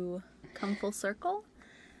to come full circle.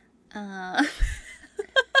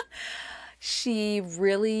 She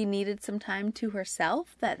really needed some time to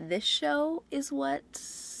herself. That this show is what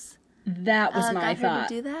that was my got thought. Her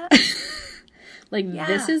to do that.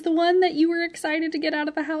 This is the one that you were excited to get out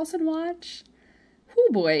of the house and watch. Oh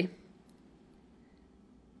boy.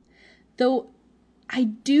 Though I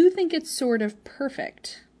do think it's sort of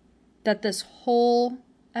perfect that this whole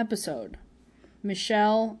episode,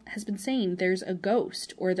 Michelle has been saying there's a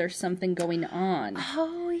ghost or there's something going on.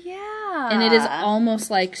 Oh, yeah. And it is almost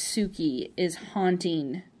like Suki is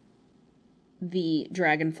haunting the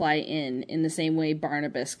Dragonfly Inn in the same way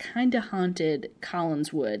Barnabas kind of haunted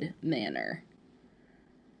Collinswood Manor.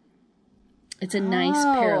 It's a nice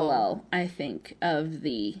parallel, I think, of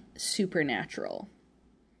the supernatural.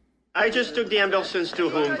 I just took the ambulances to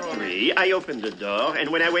room 3. I opened the door, and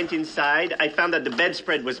when I went inside, I found that the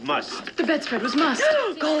bedspread was mussed. The bedspread was mussed.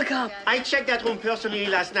 Call the cop. I checked that room personally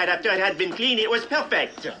last night after it had been cleaned. It was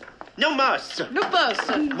perfect. No muss. No bus.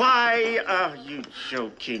 Why are you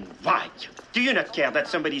joking? Why? Do you not care that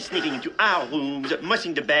somebody's sneaking into our rooms,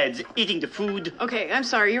 mussing the beds, eating the food? Okay, I'm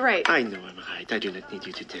sorry, you're right. I know I'm right. I do not need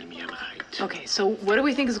you to tell me I'm right. Okay, so what do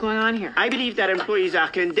we think is going on here? I believe that employees are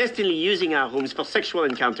clandestinely using our rooms for sexual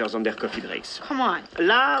encounters on their coffee breaks. Come on.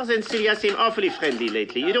 Lars and Celia seem awfully friendly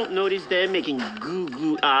lately. You don't notice them making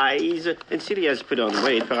goo-goo eyes? And Celia's put on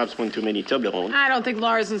weight, perhaps one too many Toblerone. I don't think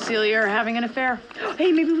Lars and Celia are having an affair.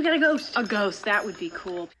 Hey, maybe we got a ghost. A ghost, that would be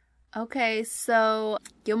cool. Okay, so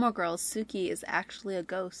Gilmore Girls, Suki is actually a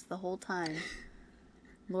ghost the whole time.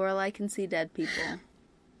 Lorelai can see dead people.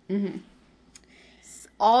 Mm-hmm.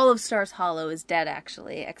 All of Stars Hollow is dead,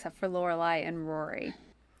 actually, except for Lorelai and Rory.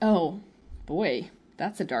 Oh, boy.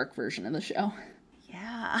 That's a dark version of the show.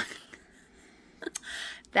 Yeah.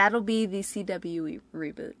 That'll be the CW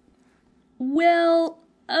reboot. Well,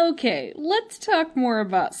 okay. Let's talk more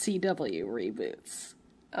about CW reboots.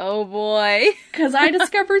 Oh, boy. Because I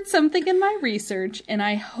discovered something in my research, and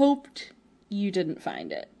I hoped you didn't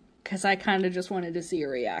find it. Because I kind of just wanted to see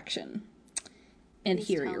your reaction. And Please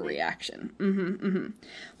hear tell your me. reaction. Mm-hmm, mm-hmm.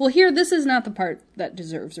 Well, here, this is not the part that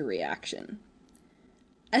deserves a reaction.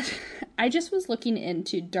 I just was looking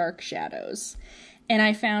into Dark Shadows, and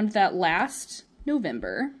I found that last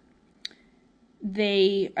November,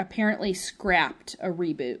 they apparently scrapped a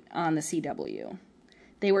reboot on the CW.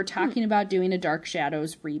 They were talking about doing a Dark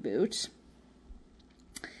Shadows reboot.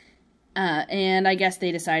 And I guess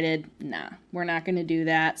they decided, nah, we're not going to do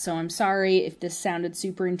that. So I'm sorry if this sounded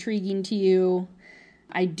super intriguing to you.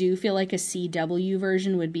 I do feel like a CW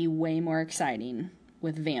version would be way more exciting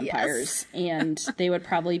with vampires. Yes. And they would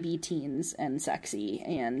probably be teens and sexy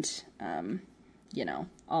and,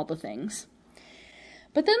 all the things.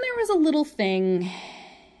 But then there was a little thing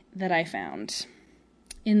that I found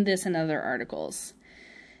in this and other articles.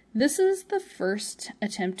 This is the first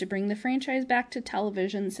attempt to bring the franchise back to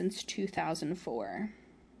television since 2004.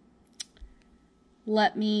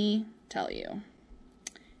 Let me tell you.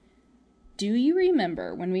 Do you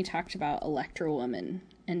remember when we talked about Electro Woman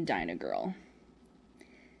and Dyna Girl?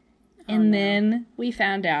 And then we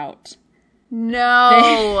found out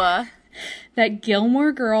No. that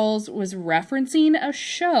Gilmore Girls was referencing a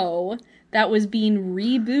show that was being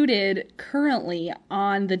rebooted currently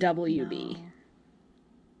on the WB. No.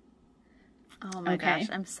 Oh my gosh,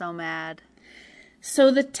 I'm so mad.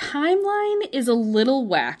 So the timeline is a little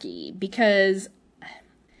wacky because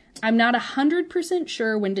I'm not 100%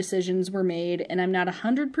 sure when decisions were made, and I'm not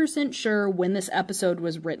 100% sure when this episode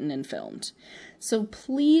was written and filmed. So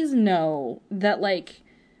please know that,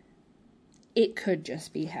 it could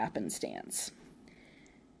just be happenstance.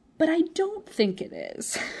 But I don't think it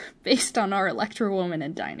is, based on our Electra Woman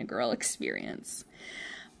and Dyna Girl experience.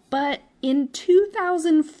 But in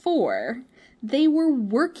 2004, they were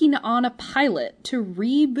working on a pilot to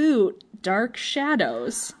reboot Dark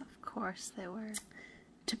Shadows. Of course they were.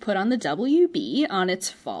 To put on the WB on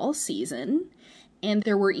its fall season. And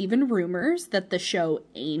there were even rumors that the show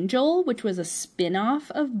Angel, which was a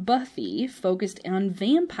spin-off of Buffy focused on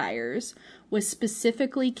vampires, was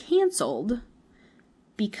specifically canceled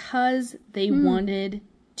because they wanted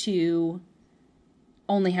to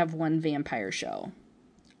only have one vampire show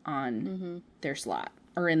on their slot,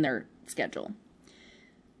 or in their schedule.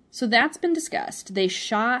 So that's been discussed. They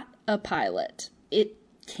shot a pilot. It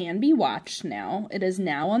can be watched now. It is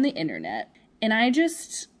now on the internet. And I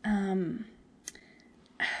just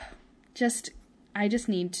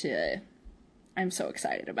need to... I'm so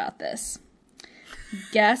excited about this.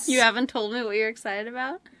 Guess... You haven't told me what you're excited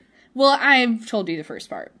about? Well, I've told you the first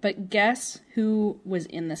part, but guess who was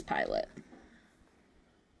in this pilot?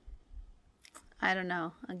 I don't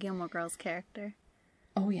know. A Gilmore Girls character.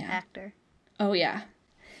 Oh, yeah. Actor. Oh, yeah.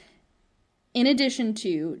 In addition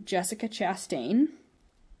to Jessica Chastain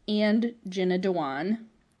and Jenna Dewan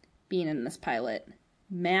being in this pilot,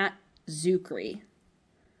 Matt Zuckery.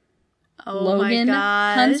 Oh, Logan my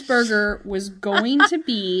gosh. Huntsberger was going to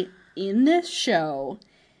be in this show,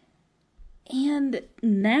 and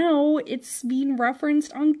now it's being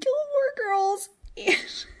referenced on Gilmore Girls.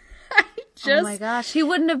 Oh my gosh, he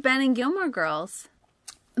wouldn't have been in Gilmore Girls.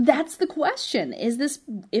 That's the question.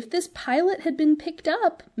 If this pilot had been picked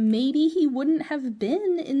up, maybe he wouldn't have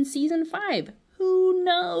been in season 5. Who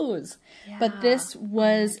knows? Yeah. But this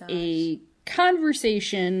was a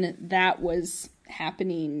conversation that was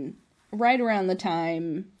happening right around the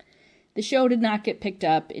time the show did not get picked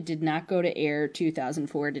up. It did not go to air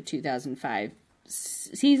 2004 to 2005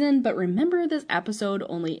 season, but remember, this episode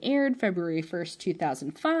only aired February 1st,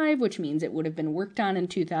 2005, which means it would have been worked on in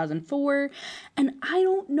 2004, and I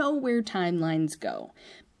don't know where timelines go,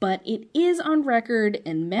 but it is on record,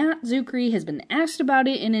 and Matt Zuckery has been asked about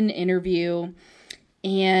it in an interview,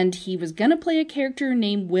 and he was gonna play a character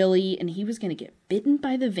named Willie, and he was gonna get bitten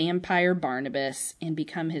by the vampire Barnabas and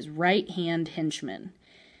become his right-hand henchman.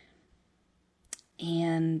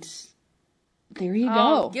 And there you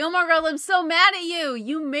go. Gilmore Girls, I'm so mad at you.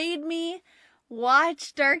 You made me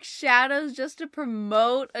watch Dark Shadows just to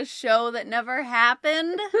promote a show that never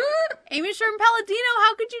happened. Amy Sherman-Palladino,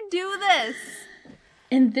 how could you do this?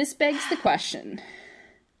 And this begs the question.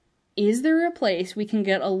 Is there a place we can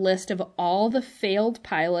get a list of all the failed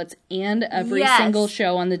pilots and every single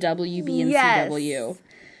show on the WB and CW?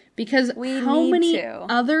 Because how many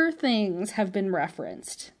other things have been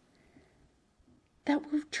referenced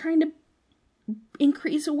that we're trying to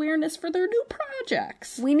increase awareness for their new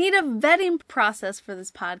projects? We need a vetting process for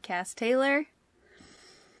this podcast, Taylor.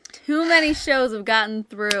 Too many shows have gotten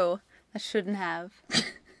through that shouldn't have.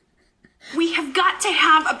 We have got to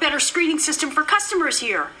have a better screening system for customers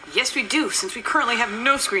here. Yes, we do, since we currently have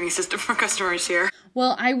no screening system for customers here.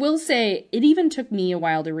 Well, I will say, it even took me a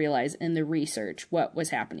while to realize in the research what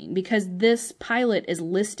was happening, because this pilot is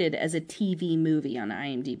listed as a TV movie on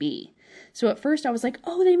IMDb. So at first I was like,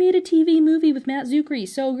 oh, they made a TV movie with Matt Zuckery,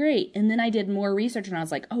 so great. And then I did more research and I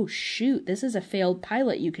was like, oh shoot, this is a failed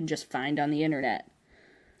pilot you can just find on the internet.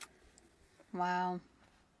 Wow.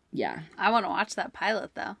 Yeah. I want to watch that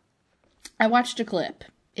pilot though. I watched a clip.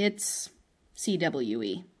 It's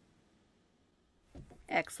CWE.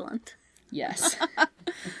 Excellent. Yes.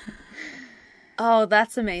 Oh,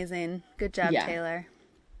 that's amazing. Good job, Taylor.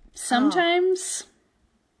 Sometimes...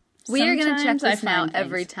 We are going to check this now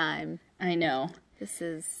every time. I know. This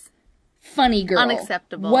is... Funny girl.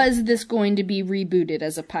 Unacceptable. Was this going to be rebooted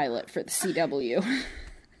as a pilot for the CW?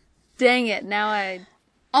 Dang it, now I...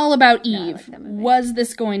 All About Eve. Was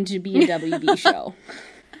this going to be a WB show?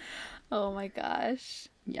 Oh my gosh.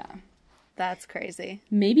 Yeah. That's crazy.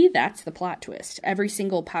 Maybe that's the plot twist. Every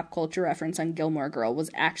single pop culture reference on Gilmore Girl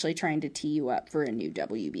was actually trying to tee you up for a new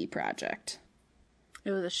WB project.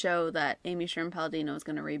 It was a show that Amy Sherman-Palladino was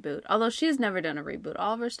going to reboot. Although she has never done a reboot.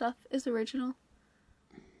 All of her stuff is original,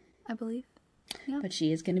 I believe. Yeah. But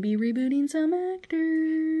she is going to be rebooting some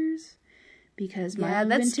actors. Because Maya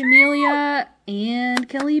Ventimiglia and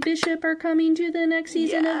Kelly Bishop are coming to the next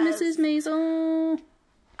season of Mrs. Maisel.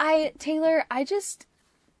 Taylor,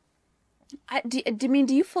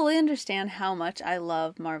 do you fully understand how much I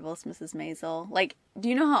love Marvelous Mrs. Maisel? Like, do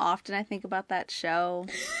you know how often I think about that show?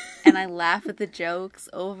 And I laugh at the jokes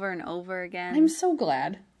over and over again. I'm so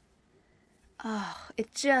glad. Oh,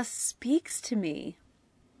 it just speaks to me.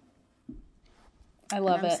 I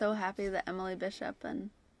love it. I'm so happy that Emily Bishop and...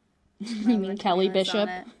 You mean Kelly Bishop?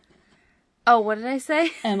 Oh, what did I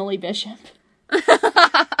say? Emily Bishop.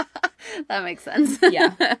 That makes sense.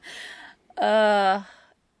 Yeah.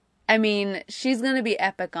 I mean, she's gonna be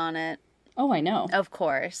epic on it. Oh, I know. Of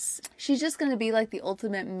course. She's just gonna be like the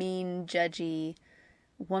ultimate mean, judgy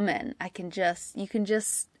woman. You can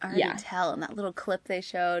just already tell in that little clip they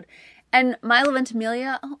showed. And Milo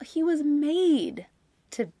Ventimiglia, he was made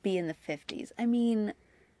to be in the 50s. I mean,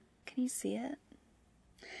 can you see it?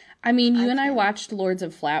 I mean, you and I watched Lords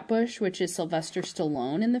of Flatbush, which is Sylvester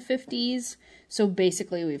Stallone in the 50s. So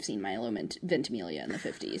basically, we've seen Milo Ventimiglia in the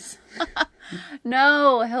 50s.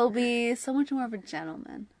 No, he'll be so much more of a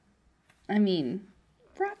gentleman. I mean,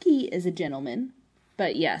 Rocky is a gentleman.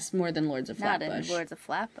 But yes, more than Lords of Flatbush. Not in Lords of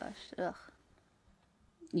Flatbush. Ugh.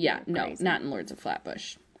 Yeah, no, not in Lords of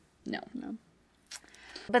Flatbush. No.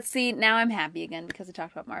 But see, now I'm happy again because I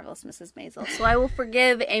talked about Marvelous Mrs. Maisel. So I will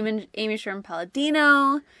forgive Amy Sherman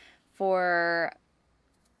Palladino for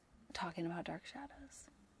talking about Dark Shadows.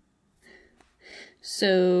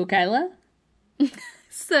 So, Kyla?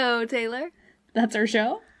 So, Taylor? That's our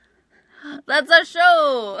show? That's our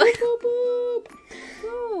show! Boop, boop.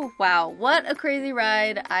 Ooh, wow, what a crazy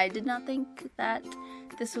ride. I did not think that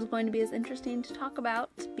this was going to be as interesting to talk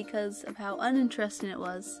about because of how uninteresting it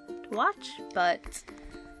was to watch, but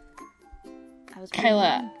I was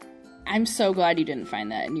Kyla, I'm so glad you didn't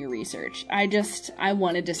find that in your research. I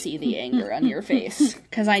wanted to see the anger on your face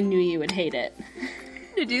because I knew you would hate it.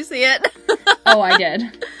 Did you see it? Oh, I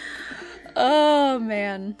did. Oh,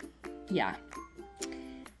 man. Yeah.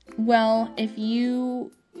 Well, if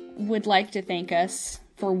you would like to thank us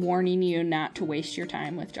for warning you not to waste your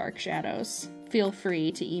time with Dark Shadows, feel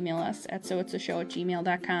free to email us at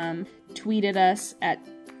soitsashow@gmail.com, tweet at us at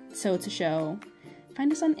soitsashow,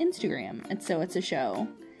 find us on Instagram at soitsashow,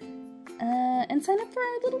 and sign up for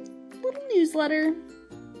our little newsletter.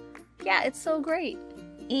 Yeah, it's so great.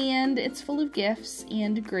 And it's full of gifts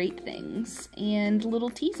and great things and little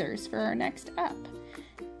teasers for our next ep.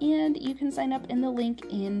 And you can sign up in the link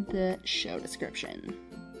in the show description.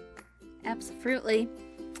 Absolutely.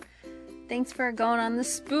 Thanks for going on the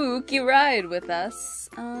spooky ride with us.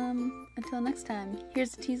 Until next time,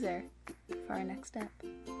 here's a teaser for our next step.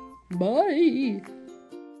 Bye!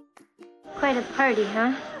 Quite a party,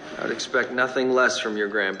 huh? I would expect nothing less from your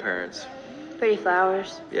grandparents. Pretty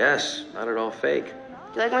flowers. Yes, not at all fake.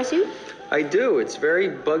 Do you like my suit? I do. It's very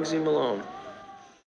Bugsy Malone.